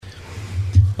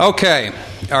Okay,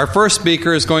 our first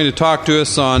speaker is going to talk to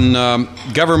us on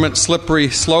government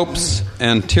slippery slopes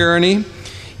and tyranny.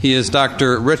 He is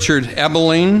Dr. Richard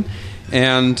Ebeling,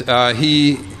 and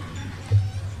he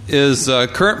is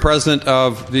current president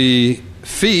of the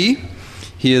Phi.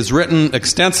 He has written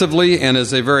extensively and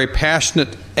is a very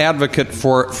passionate advocate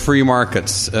for free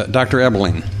markets. Dr.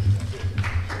 Ebeling.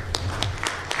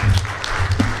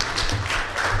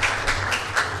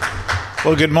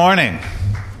 Well, good morning.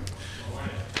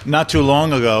 Not too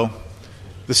long ago,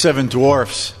 the 7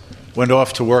 dwarfs went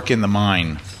off to work in the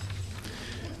mine.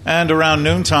 And around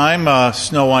noontime,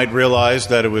 Snow White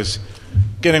realized that it was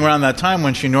getting around that time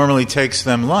when she normally takes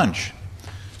them lunch.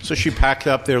 So she packed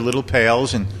up their little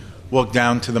pails and walked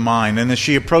down to the mine. And as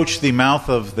she approached the mouth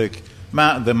of the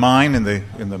mine in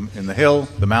the hill,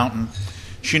 the mountain,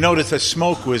 she noticed that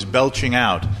smoke was belching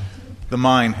out. The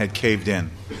mine had caved in.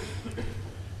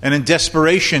 And in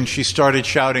desperation, she started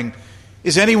shouting,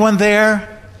 "Is anyone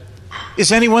there?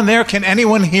 Is anyone there? Can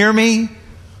anyone hear me?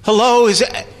 Hello,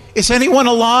 is anyone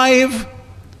alive?"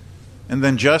 And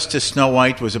then just as Snow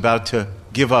White was about to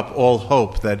give up all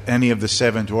hope that any of the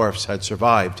 7 dwarfs had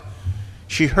survived,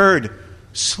 she heard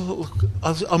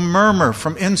a murmur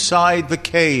from inside the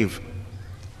cave.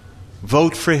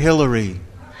 "Vote for Hillary.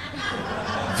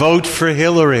 Vote for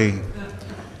Hillary."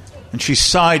 And she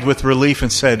sighed with relief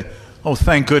and said, "Oh,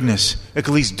 thank goodness, at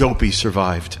least Dopey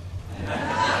survived."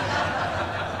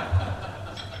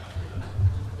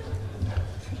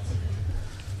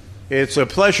 It's a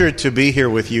pleasure to be here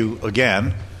with you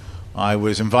again. I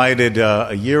was invited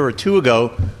a year or two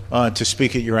ago to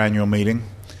speak at your annual meeting,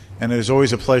 and it is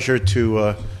always a pleasure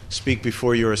to speak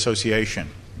before your association.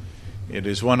 It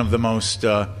is one of the most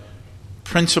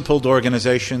principled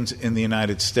organizations in the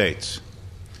United States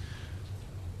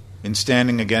in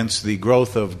standing against the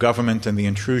growth of government and the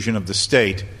intrusion of the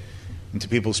state into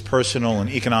people's personal and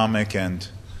economic and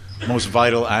most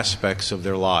vital aspects of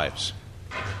their lives.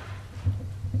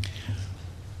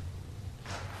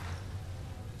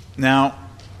 Now,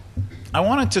 I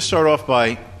wanted to start off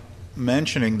by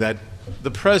mentioning that the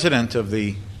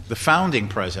founding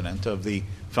president of the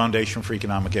Foundation for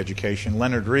Economic Education,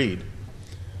 Leonard Read,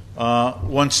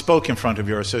 once spoke in front of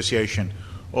your association,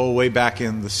 way back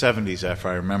in the 70s, if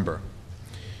I remember.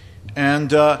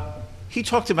 And he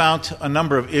talked about a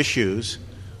number of issues,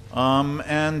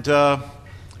 and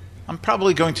I'm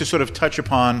probably going to sort of touch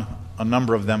upon a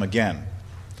number of them again.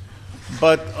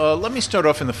 But let me start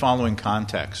off in the following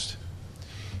context.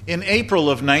 In April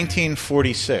of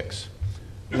 1946,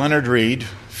 Leonard Read,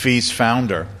 Phi's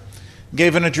founder,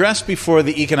 gave an address before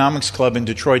the Economics Club in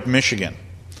Detroit, Michigan.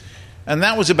 And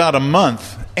that was about a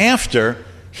month after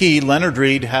Leonard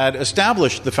Read, had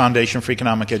established the Foundation for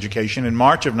Economic Education in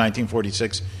March of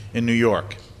 1946 in New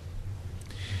York.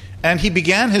 And he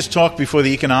began his talk before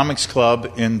the Economics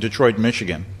Club in Detroit,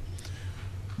 Michigan,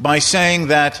 by saying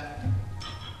that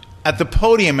at the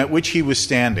podium at which he was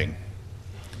standing,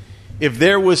 if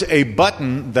there was a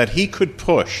button that he could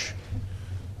push,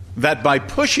 that by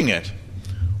pushing it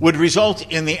would result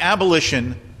in the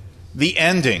abolition, the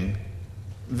ending,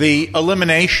 the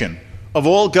elimination of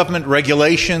all government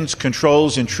regulations,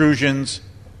 controls, intrusions,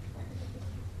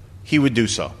 he would do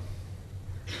so.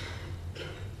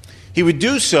 He would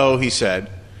do so, he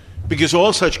said, because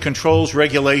all such controls,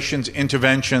 regulations,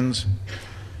 interventions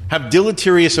have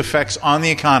deleterious effects on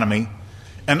the economy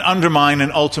and undermine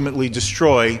and ultimately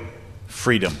destroy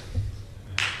freedom.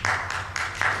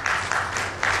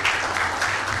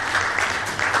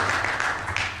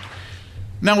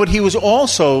 Now, what he was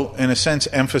also, in a sense,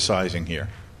 emphasizing here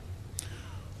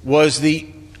was the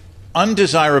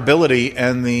undesirability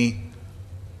and the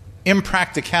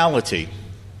impracticality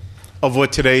of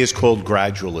what today is called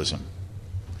gradualism.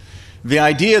 The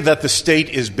idea that the state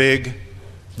is big,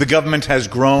 the government has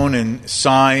grown in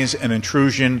size and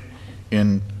intrusion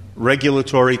in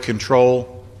regulatory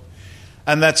control,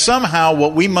 and that somehow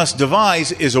what we must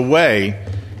devise is a way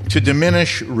to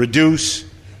diminish, reduce,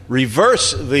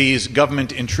 reverse these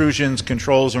government intrusions,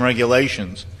 controls, and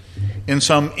regulations in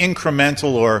some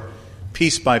incremental or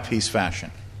piece-by-piece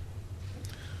fashion.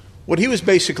 What he was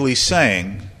basically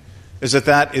saying is that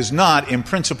that is not, in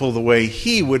principle, the way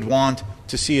he would want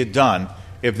to see it done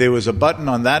if there was a button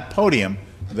on that podium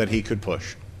that he could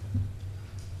push.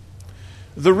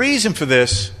 The reason for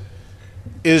this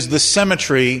is the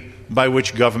symmetry by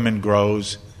which government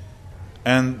grows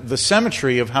and the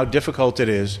symmetry of how difficult it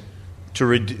is to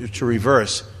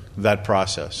reverse that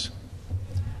process.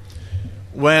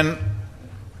 When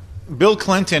Bill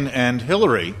Clinton and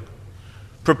Hillary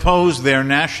proposed their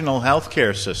national health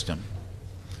care system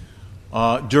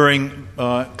during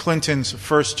Clinton's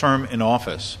first term in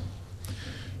office,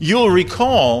 you'll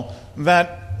recall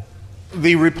that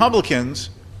the Republicans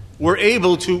were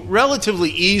able to relatively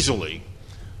easily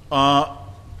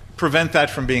prevent that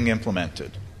from being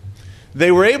implemented.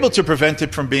 They were able to prevent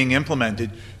it from being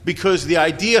implemented because the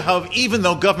idea of, even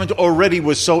though government already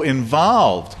was so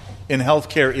involved in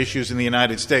healthcare issues in the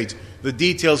United States, the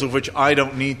details of which I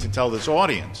don't need to tell this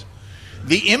audience,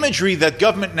 the imagery that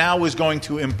government now was going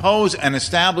to impose and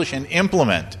establish and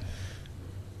implement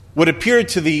what appeared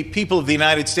to the people of the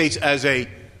United States as a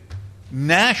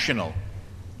national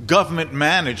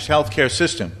government-managed healthcare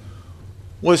system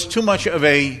was too much of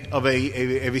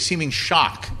a seeming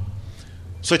shock,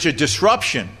 such a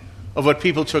disruption of what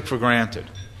people took for granted.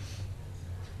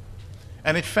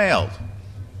 And it failed.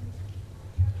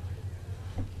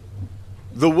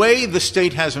 The way the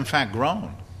state has in fact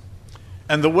grown,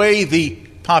 and the way the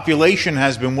population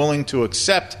has been willing to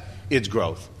accept its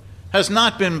growth, has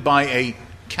not been by a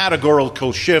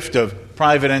categorical shift of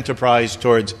private enterprise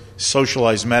towards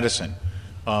socialized medicine,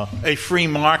 a free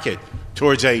market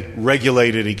towards a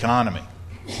regulated economy,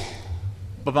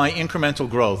 but by incremental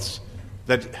growths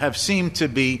that have seemed to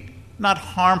be not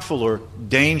harmful or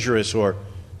dangerous or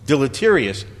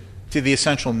deleterious to the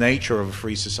essential nature of a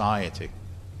free society.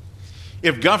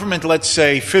 If government, let's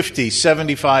say 50,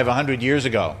 75, 100 years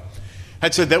ago,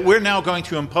 had said that we're now going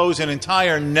to impose an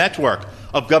entire network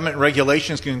of government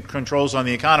regulations and controls on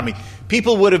the economy,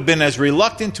 people would have been as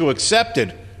reluctant to accept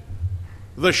it.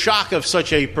 The shock of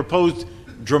such a proposed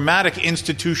dramatic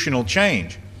institutional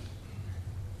change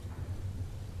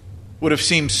would have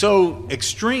seemed so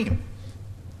extreme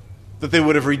that they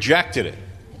would have rejected it.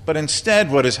 But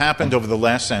instead, what has happened over the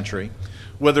last century,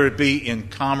 whether it be in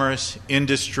commerce,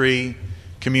 industry,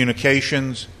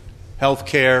 communications,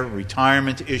 healthcare,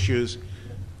 retirement issues,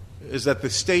 is that the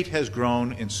state has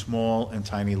grown in small and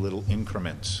tiny little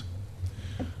increments.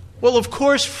 Well, of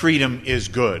course freedom is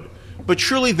good, but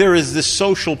surely there is this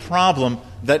social problem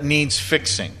that needs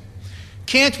fixing.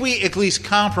 Can't we at least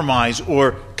compromise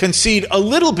or concede a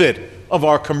little bit of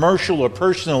our commercial or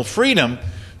personal freedom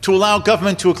to allow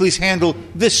government to at least handle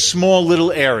this small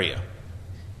little area?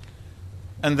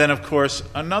 And then, of course,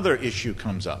 another issue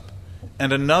comes up,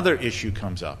 and another issue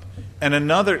comes up, and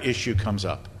another issue comes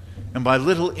up. And by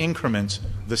little increments,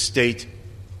 the state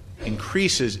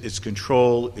increases its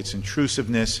control, its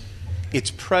intrusiveness,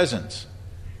 its presence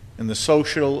in the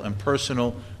social and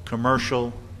personal,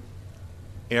 commercial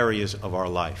areas of our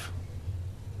life.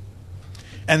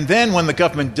 And then when the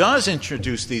government does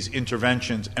introduce these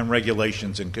interventions and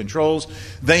regulations and controls,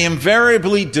 they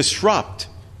invariably disrupt,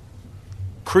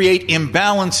 create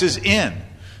imbalances in,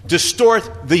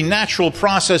 distort the natural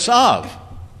process of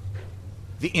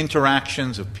the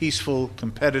interactions of peaceful,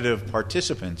 competitive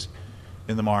participants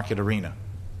in the market arena.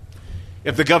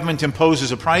 If the government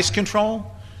imposes a price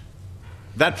control,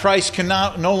 that price can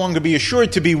no longer be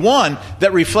assured to be one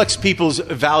that reflects people's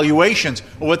evaluations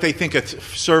of what they think a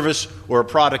service or a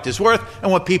product is worth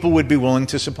and what people would be willing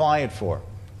to supply it for.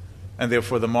 And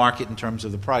therefore the market in terms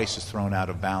of the price is thrown out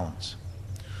of balance.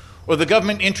 Or the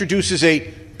government introduces a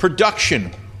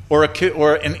production or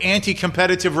an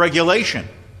anti-competitive regulation,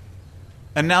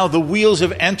 and now the wheels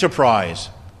of enterprise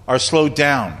are slowed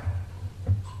down,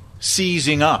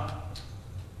 seizing up,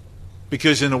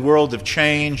 because in a world of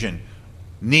change and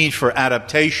need for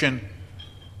adaptation,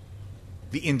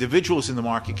 the individuals in the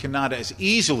market cannot as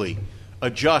easily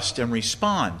adjust and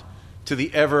respond to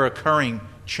the ever-occurring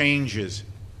changes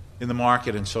in the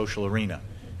market and social arena.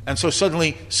 And so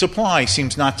suddenly supply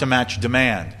seems not to match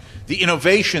demand. The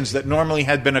innovations that normally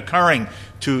had been occurring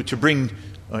to bring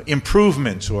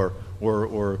improvements or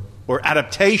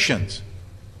adaptations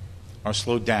are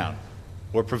slowed down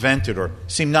or prevented or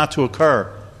seem not to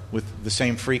occur with the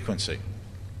same frequency.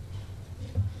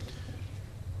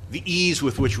 The ease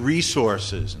with which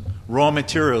resources, and raw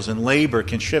materials, and labor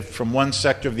can shift from one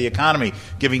sector of the economy,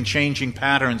 giving changing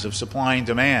patterns of supply and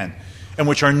demand, and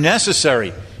which are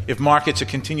necessary if markets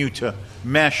continue to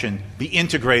mesh and be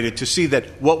integrated to see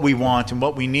that what we want and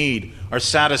what we need are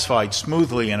satisfied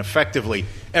smoothly and effectively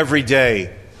every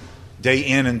day, day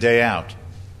in and day out,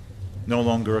 no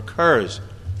longer occurs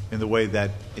in the way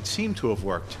that it seemed to have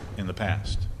worked in the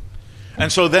past. And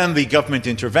so then the government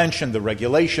intervention, the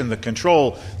regulation, the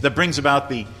control that brings about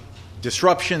the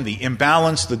disruption, the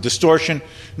imbalance, the distortion,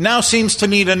 now seems to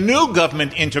need a new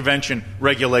government intervention,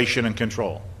 regulation, and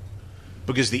control.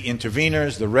 Because the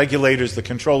interveners, the regulators, the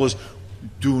controllers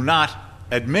do not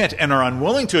admit and are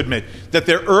unwilling to admit that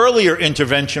their earlier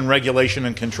intervention, regulation,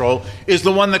 and control is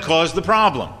the one that caused the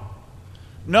problem.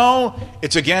 No,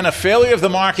 it's again a failure of the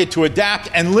market to adapt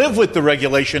and live with the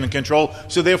regulation and control,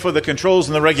 so therefore the controls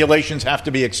and the regulations have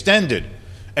to be extended,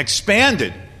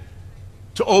 expanded,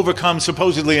 to overcome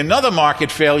supposedly another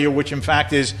market failure, which in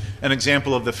fact is an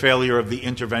example of the failure of the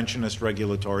interventionist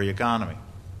regulatory economy.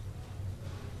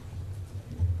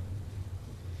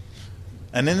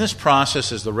 And in this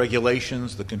process, as the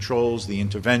regulations, the controls, the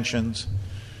interventions,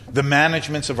 the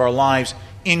managements of our lives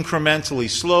incrementally,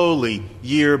 slowly,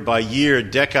 year by year,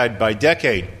 decade by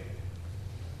decade,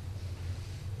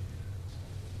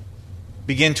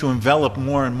 begin to envelop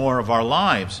more and more of our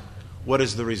lives, what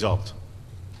is the result?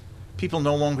 People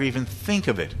no longer even think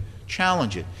of it,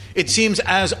 challenge it. It seems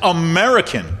as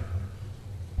American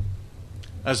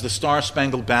as the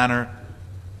Star-Spangled Banner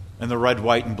and the red,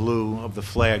 white, and blue of the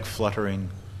flag fluttering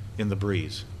in the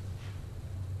breeze.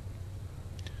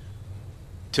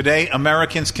 Today,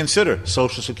 Americans consider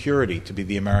Social Security to be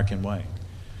the American way.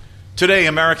 Today,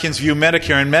 Americans view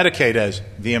Medicare and Medicaid as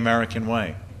the American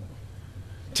way.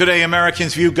 Today,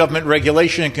 Americans view government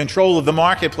regulation and control of the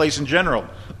marketplace in general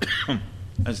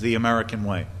as the American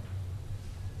way.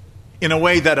 In a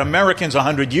way that Americans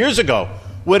 100 years ago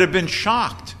would have been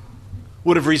shocked,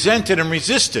 would have resented and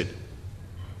resisted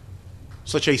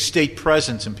such a state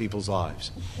presence in people's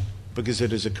lives, because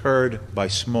it has occurred by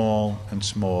small and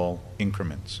small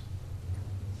increments.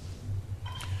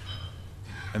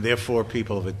 And therefore,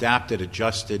 people have adapted,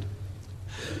 adjusted,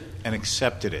 and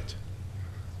accepted it.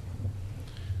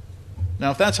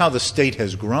 Now, if that's how the state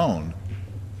has grown,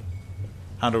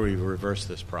 how do we reverse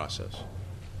this process?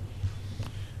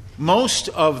 Most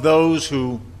of those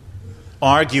who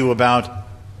argue about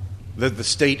that the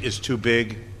state is too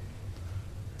big,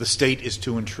 the state is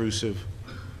too intrusive,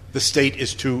 the state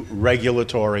is too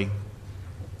regulatory,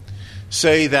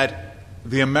 say that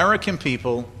the American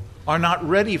people are not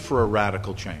ready for a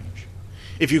radical change.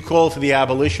 If you call for the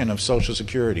abolition of Social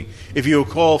Security, if you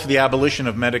call for the abolition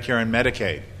of Medicare and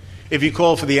Medicaid, if you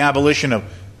call for the abolition of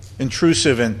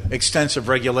intrusive and extensive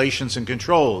regulations and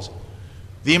controls,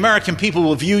 the American people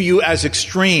will view you as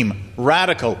extreme,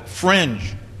 radical,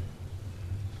 fringe,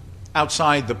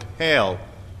 outside the pale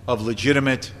of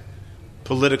legitimate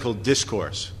political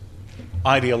discourse,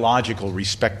 ideological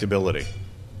respectability.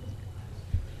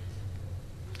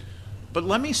 But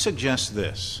let me suggest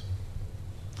this,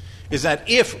 is that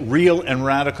if real and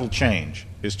radical change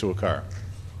is to occur,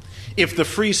 if the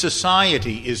free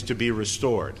society is to be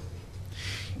restored,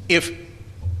 if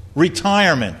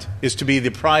retirement is to be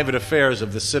the private affairs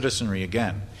of the citizenry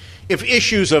again, if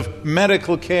issues of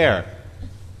medical care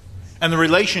and the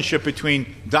relationship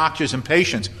between doctors and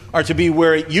patients are to be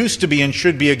where it used to be and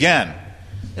should be again,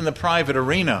 in the private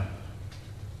arena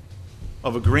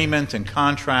of agreement and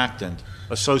contract and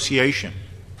association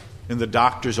in the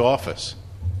doctor's office,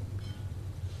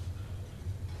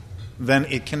 then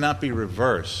it cannot be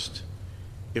reversed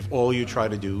if all you try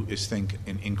to do is think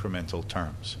in incremental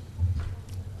terms.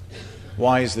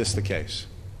 Why is this the case?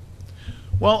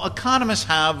 Well, economists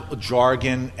have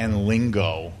jargon and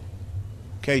lingo.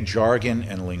 Okay, jargon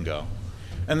and lingo.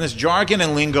 And this jargon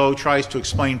and lingo tries to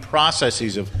explain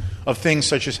processes of things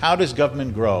such as how does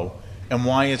government grow and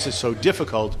why is it so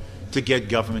difficult to get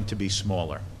government to be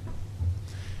smaller.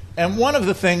 And one of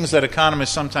the things that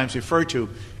economists sometimes refer to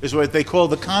is what they call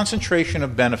the concentration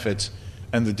of benefits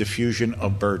and the diffusion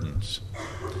of burdens.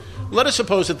 Let us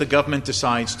suppose that the government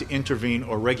decides to intervene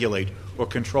or regulate or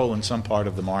control in some part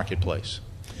of the marketplace.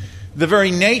 The very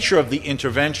nature of the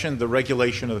intervention, the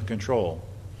regulation, or the control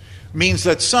means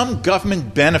that some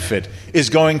government benefit is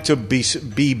going to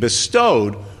be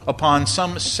bestowed upon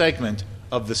some segment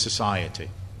of the society.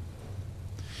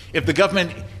 If the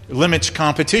government limits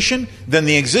competition, then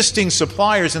the existing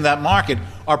suppliers in that market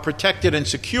are protected and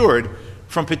secured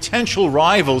from potential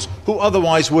rivals who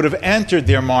otherwise would have entered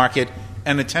their market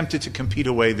and attempted to compete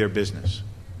away their business.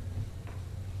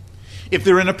 If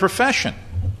they're in a profession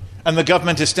and the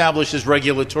government establishes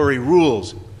regulatory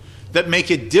rules that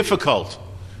make it difficult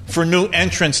for new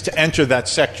entrants to enter that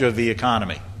sector of the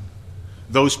economy,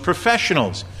 those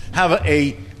professionals have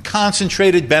a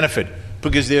concentrated benefit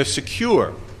because they're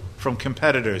secure from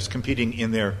competitors competing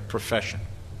in their profession.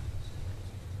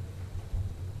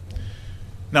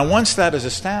 Now, once that is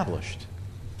established,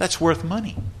 that's worth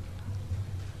money.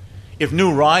 If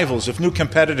new rivals, if new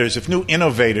competitors, if new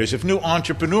innovators, if new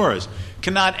entrepreneurs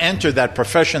cannot enter that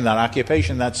profession, that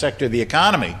occupation, that sector of the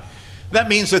economy, that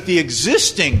means that the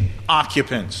existing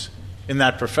occupants in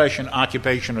that profession,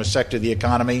 occupation, or sector of the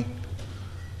economy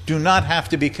do not have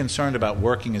to be concerned about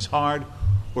working as hard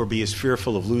or be as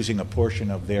fearful of losing a portion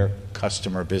of their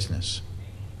customer business.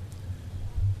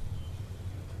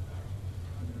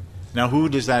 Now, who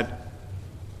does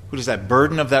that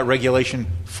burden of that regulation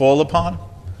fall upon?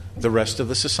 The rest of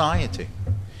the society.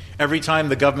 Every time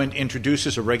the government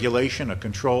introduces a regulation, a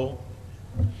control,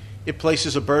 It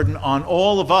places a burden on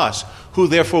all of us, who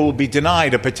therefore will be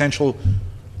denied a potential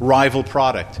rival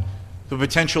product, the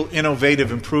potential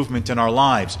innovative improvement in our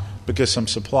lives, because some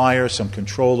supplier, some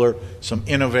controller, some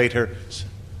innovator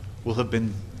will have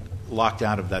been locked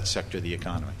out of that sector of the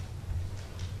economy.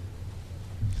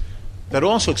 That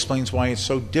also explains why it's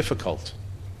so difficult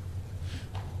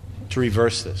to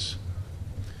reverse this.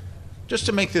 Just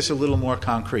to make this a little more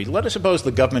concrete, let us suppose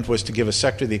the government was to give a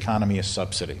sector of the economy a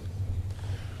subsidy.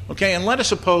 Okay, and let us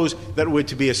suppose that it were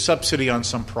to be a subsidy on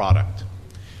some product.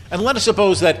 And let us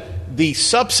suppose that the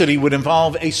subsidy would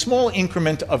involve a small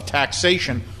increment of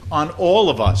taxation on all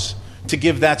of us to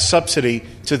give that subsidy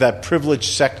to that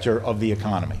privileged sector of the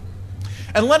economy.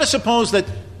 And let us suppose that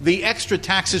the extra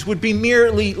taxes would be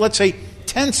merely, let's say,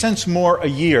 10 cents more a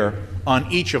year on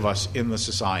each of us in the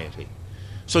society.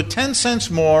 So 10 cents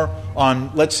more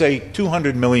on, let's say,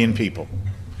 200 million people.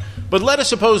 But let us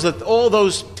suppose that all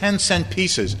those 10-cent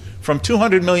pieces from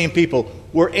 200 million people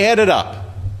were added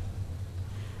up,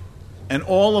 and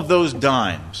all of those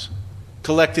dimes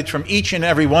collected from each and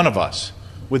every one of us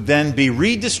would then be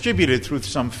redistributed through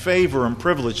some favor and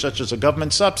privilege, such as a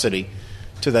government subsidy,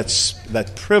 to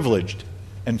that privileged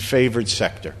and favored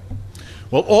sector.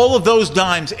 Well, all of those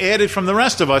dimes added from the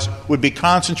rest of us would be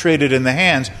concentrated in the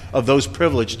hands of those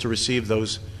privileged to receive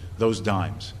those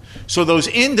dimes. So those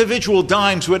individual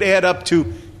dimes would add up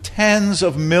to tens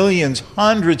of millions,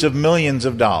 hundreds of millions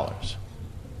of dollars.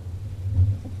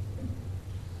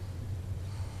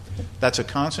 That's a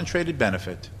concentrated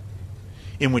benefit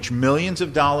in which millions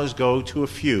of dollars go to a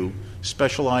few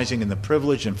specializing in the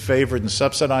privileged and favored and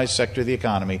subsidized sector of the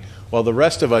economy, while the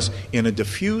rest of us, in a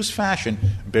diffuse fashion,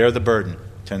 bear the burden.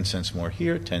 10 cents more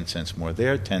here, 10 cents more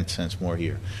there, 10 cents more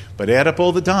here. But add up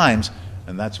all the dimes,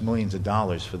 and that's millions of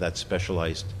dollars for that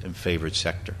specialized and favored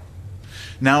sector.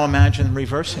 Now imagine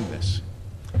reversing this.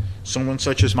 Someone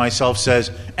such as myself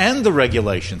says, and the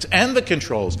regulations, and the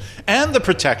controls, and the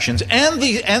protections, and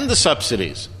the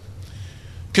subsidies.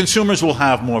 Consumers will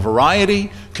have more variety.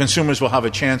 Consumers will have a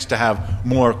chance to have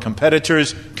more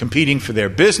competitors competing for their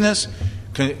business.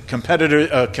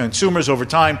 Consumers over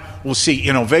time will see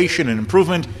innovation and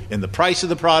improvement in the price of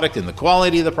the product, in the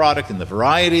quality of the product, in the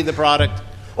variety of the product.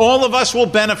 All of us will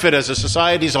benefit as a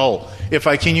society as a whole. If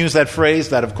I can use that phrase,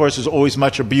 that of course is always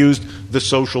much abused, the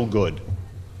social good.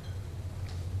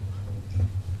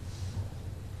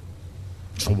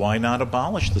 So why not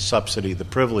abolish the subsidy, the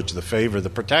privilege, the favor, the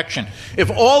protection?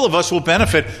 If all of us will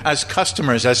benefit as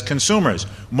customers, as consumers,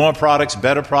 more products,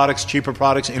 better products, cheaper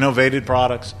products, innovative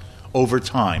products, over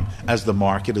time, as the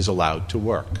market is allowed to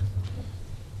work.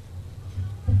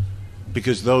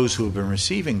 Because those who have been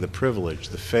receiving the privilege,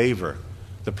 the favor,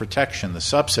 the protection, the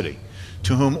subsidy,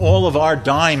 to whom all of our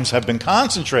dimes have been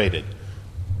concentrated,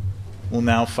 will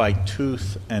now fight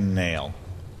tooth and nail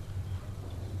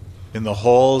in the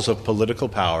halls of political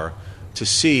power to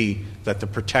see that the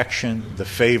protection, the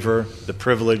favor, the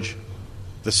privilege,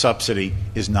 the subsidy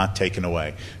is not taken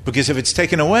away. Because if it's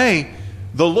taken away,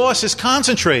 the loss is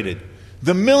concentrated.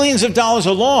 The millions of dollars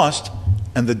are lost,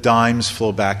 and the dimes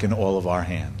flow back in all of our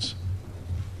hands.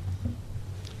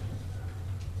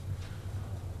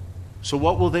 So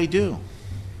what will they do?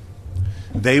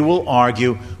 They will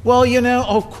argue, well,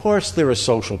 of course there are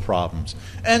social problems,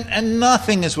 and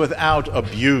nothing is without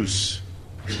abuse.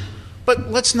 But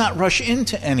let's not rush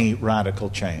into any radical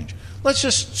change. Let's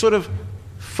just sort of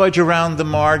fudge around the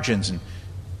margins and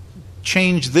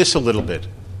change this a little bit.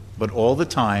 But all the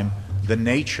time, the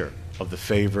nature of the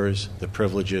favors, the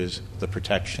privileges, the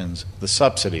protections, the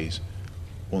subsidies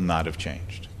will not have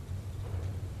changed.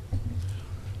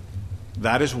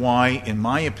 That is why, in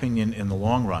my opinion, in the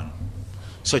long run,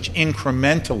 such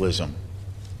incrementalism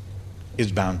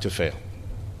is bound to fail.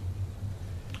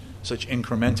 Such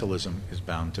incrementalism is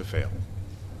bound to fail.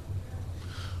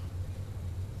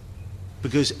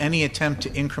 Because any attempt to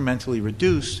incrementally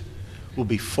reduce will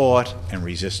be fought and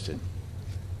resisted.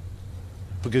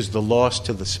 Because the loss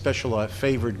to the specialized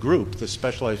favored group,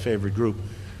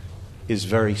 is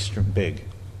very big.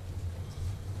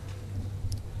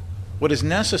 What is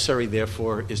necessary,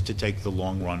 therefore, is to take the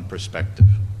long-run perspective.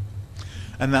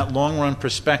 And that long-run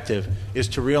perspective is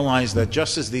to realize that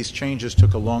just as these changes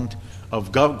took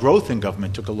growth in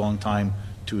government took a long time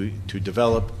to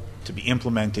develop, to be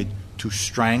implemented, to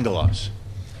strangle us,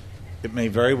 it may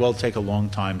very well take a long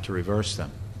time to reverse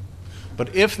them.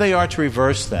 But if they are to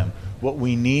reverse them, what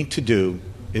we need to do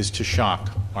is to shock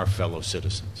our fellow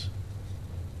citizens.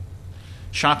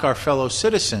 Shock our fellow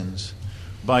citizens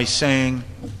by saying,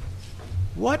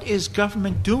 what is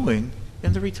government doing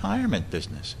in the retirement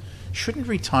business? Shouldn't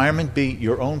retirement be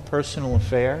your own personal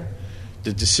affair?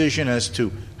 the decision as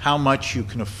to how much you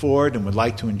can afford and would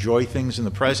like to enjoy things in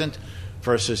the present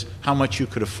versus how much you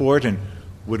could afford and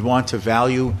would want to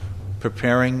value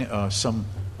preparing some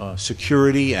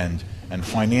security and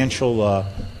financial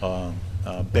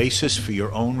basis for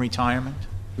your own retirement.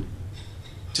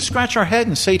 To scratch our head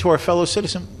and say to our fellow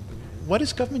citizen, what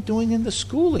is government doing in the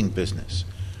schooling business?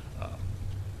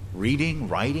 Reading,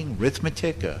 writing,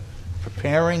 arithmetic,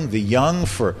 preparing the young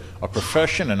for a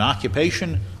profession, an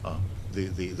occupation,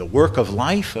 the work of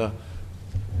life.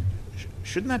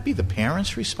 Shouldn't that be the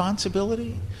parents'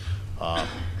 responsibility?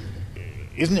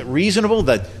 Isn't it reasonable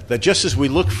that just as we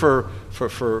look for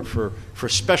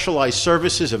specialized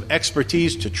services of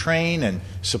expertise to train and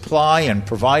supply and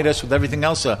provide us with everything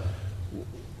else,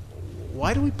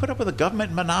 why do we put up with a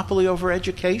government monopoly over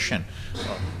education?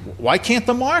 Why can't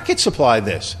the market supply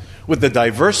this with the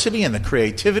diversity and the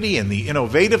creativity and the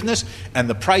innovativeness and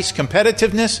the price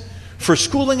competitiveness for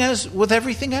schooling as with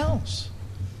everything else?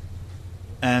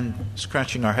 And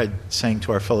scratching our head saying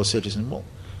to our fellow citizens, well,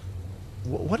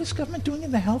 what is government doing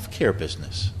in the healthcare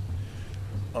business?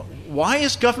 Why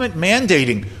is government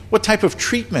mandating what type of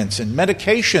treatments and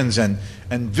medications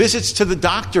and visits to the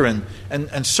doctor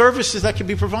and services that can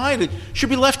be provided should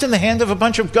be left in the hand of a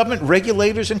bunch of government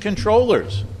regulators and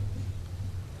controllers?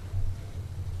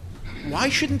 Why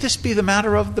shouldn't this be the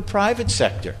matter of the private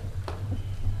sector?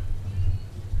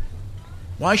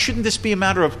 Why shouldn't this be a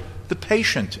matter of the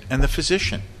patient and the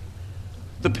physician?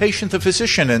 The patient, the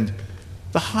physician, and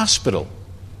the hospital.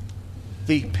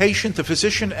 The patient, the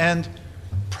physician, and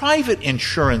private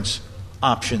insurance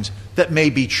options that may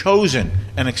be chosen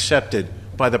and accepted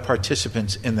by the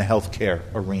participants in the healthcare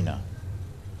arena.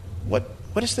 What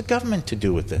is the government to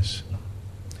do with this?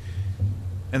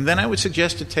 And then I would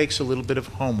suggest it takes a little bit of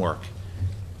homework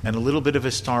and a little bit of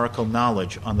historical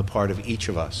knowledge on the part of each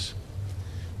of us.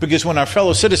 Because when our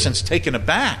fellow citizens taken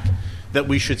aback that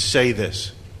we should say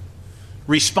this,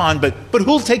 respond, but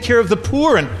who'll take care of the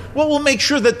poor, and what will make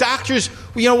sure that doctors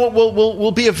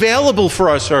will be available for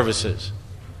our services?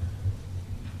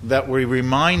 That we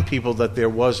remind people that there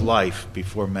was life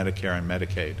before Medicare and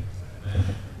Medicaid.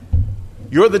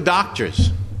 You're the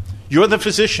doctors. You're the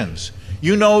physicians.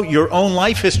 You know your own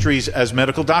life histories as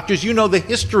medical doctors. You know the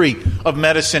history of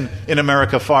medicine in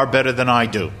America far better than I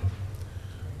do.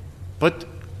 But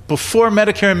before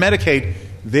Medicare and Medicaid,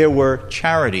 there were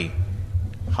charity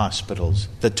hospitals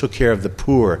that took care of the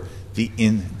poor, the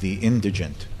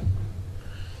indigent.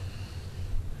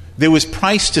 There was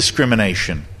price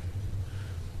discrimination.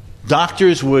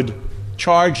 Doctors would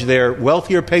charge their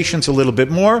wealthier patients a little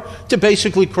bit more to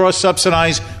basically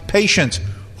cross-subsidize patients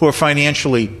who are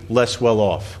financially less well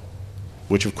off,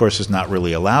 which of course is not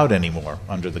really allowed anymore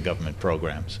under the government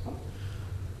programs.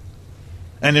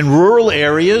 And in rural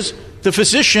areas, the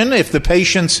physician, if the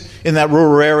patients in that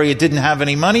rural area didn't have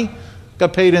any money,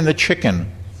 got paid in the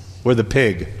chicken or the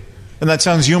pig. And that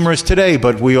sounds humorous today,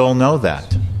 but we all know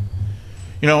that.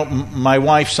 You know, my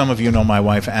wife, some of you know my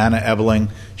wife, Anna Ebeling.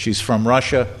 She's from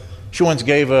Russia. She once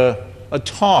gave a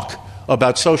talk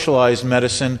about socialized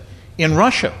medicine in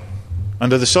Russia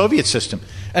under the Soviet system.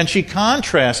 And she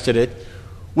contrasted it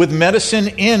with medicine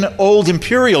in old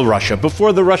imperial Russia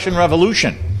before the Russian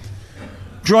Revolution,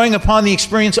 drawing upon the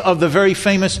experience of the very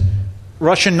famous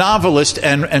Russian novelist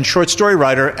and short story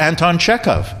writer Anton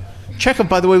Chekhov. Chekhov,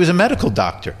 by the way, was a medical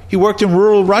doctor. He worked in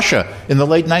rural Russia in the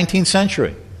late 19th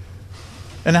century.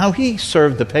 And how he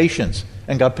served the patients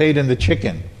and got paid in the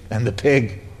chicken and the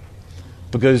pig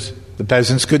because the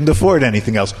peasants couldn't afford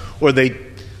anything else. Or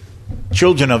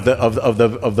children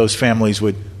of those families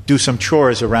would do some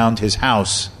chores around his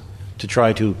house to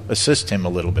try to assist him a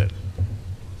little bit.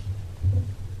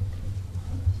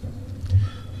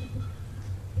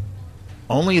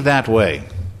 Only that way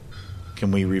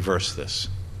can we reverse this.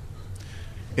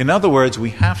 In other words,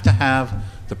 we have to have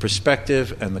the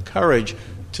perspective and the courage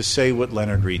to say what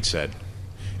Leonard Read said,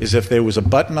 is if there was a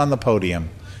button on the podium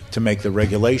to make the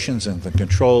regulations and the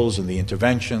controls and the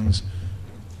interventions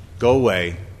go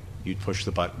away, you'd push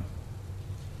the button.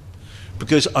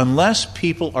 Because unless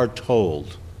people are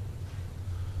told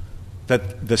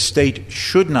that the state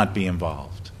should not be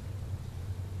involved,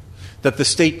 that the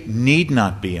state need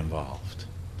not be involved,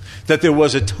 that there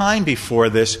was a time before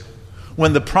this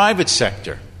when the private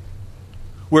sector,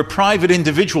 where private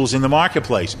individuals in the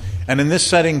marketplace, and in this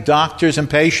setting doctors and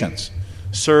patients,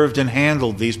 served and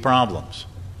handled these problems,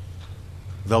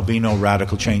 there'll be no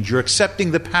radical change. You're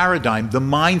accepting the paradigm, the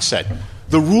mindset,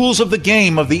 the rules of the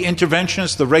game of the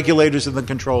interventionists, the regulators, and the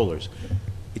controllers.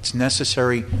 It's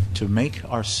necessary to make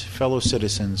our fellow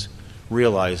citizens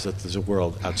realize that there's a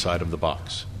world outside of the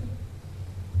box.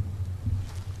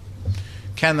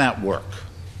 Can that work?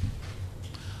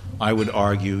 I would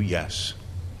argue yes.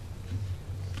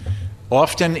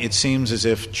 Often it seems as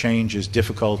if change is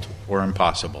difficult or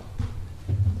impossible.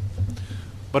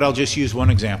 But I'll just use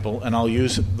one example, and I'll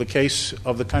use the case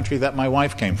of the country that my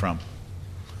wife came from.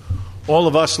 All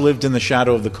of us lived in the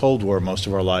shadow of the Cold War most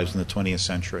of our lives in the 20th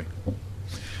century.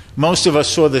 Most of us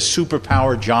saw the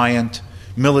superpower giant,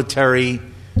 military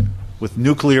with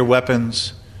nuclear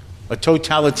weapons, a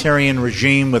totalitarian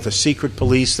regime with a secret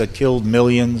police that killed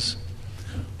millions.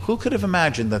 Who could have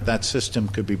imagined that that system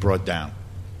could be brought down?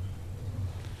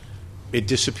 It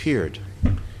disappeared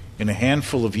in a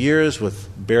handful of years with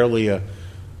barely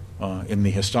in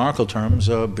the historical terms,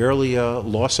 barely a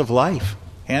loss of life.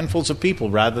 Handfuls of people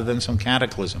rather than some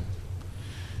cataclysm.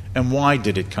 And why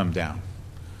did it come down?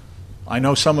 I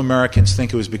know some Americans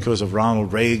think it was because of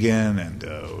Ronald Reagan and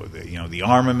the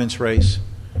armaments race.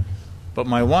 But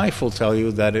my wife will tell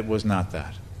you that it was not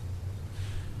that.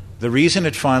 The reason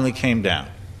it finally came down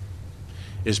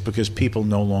is because people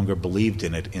no longer believed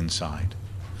in it inside.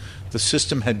 The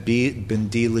system had been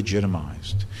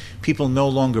delegitimized. People no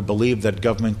longer believed that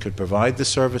government could provide the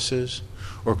services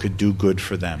or could do good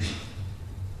for them.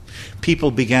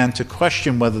 People began to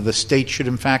question whether the state should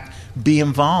in fact be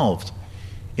involved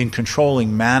in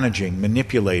controlling, managing,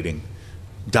 manipulating,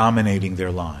 dominating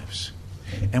their lives.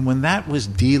 And when that was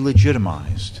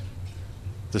delegitimized,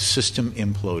 the system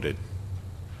imploded.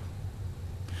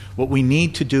 What we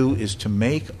need to do is to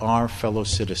make our fellow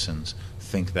citizens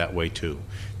think that way too,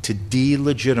 to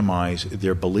delegitimize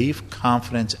their belief,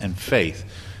 confidence, and faith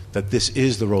that this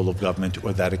is the role of government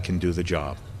or that it can do the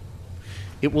job.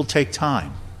 It will take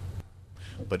time.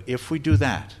 But if we do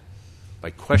that,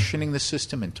 by questioning the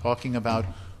system and talking about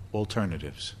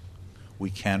alternatives, we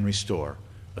can restore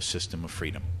a system of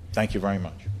freedom. Thank you very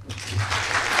much.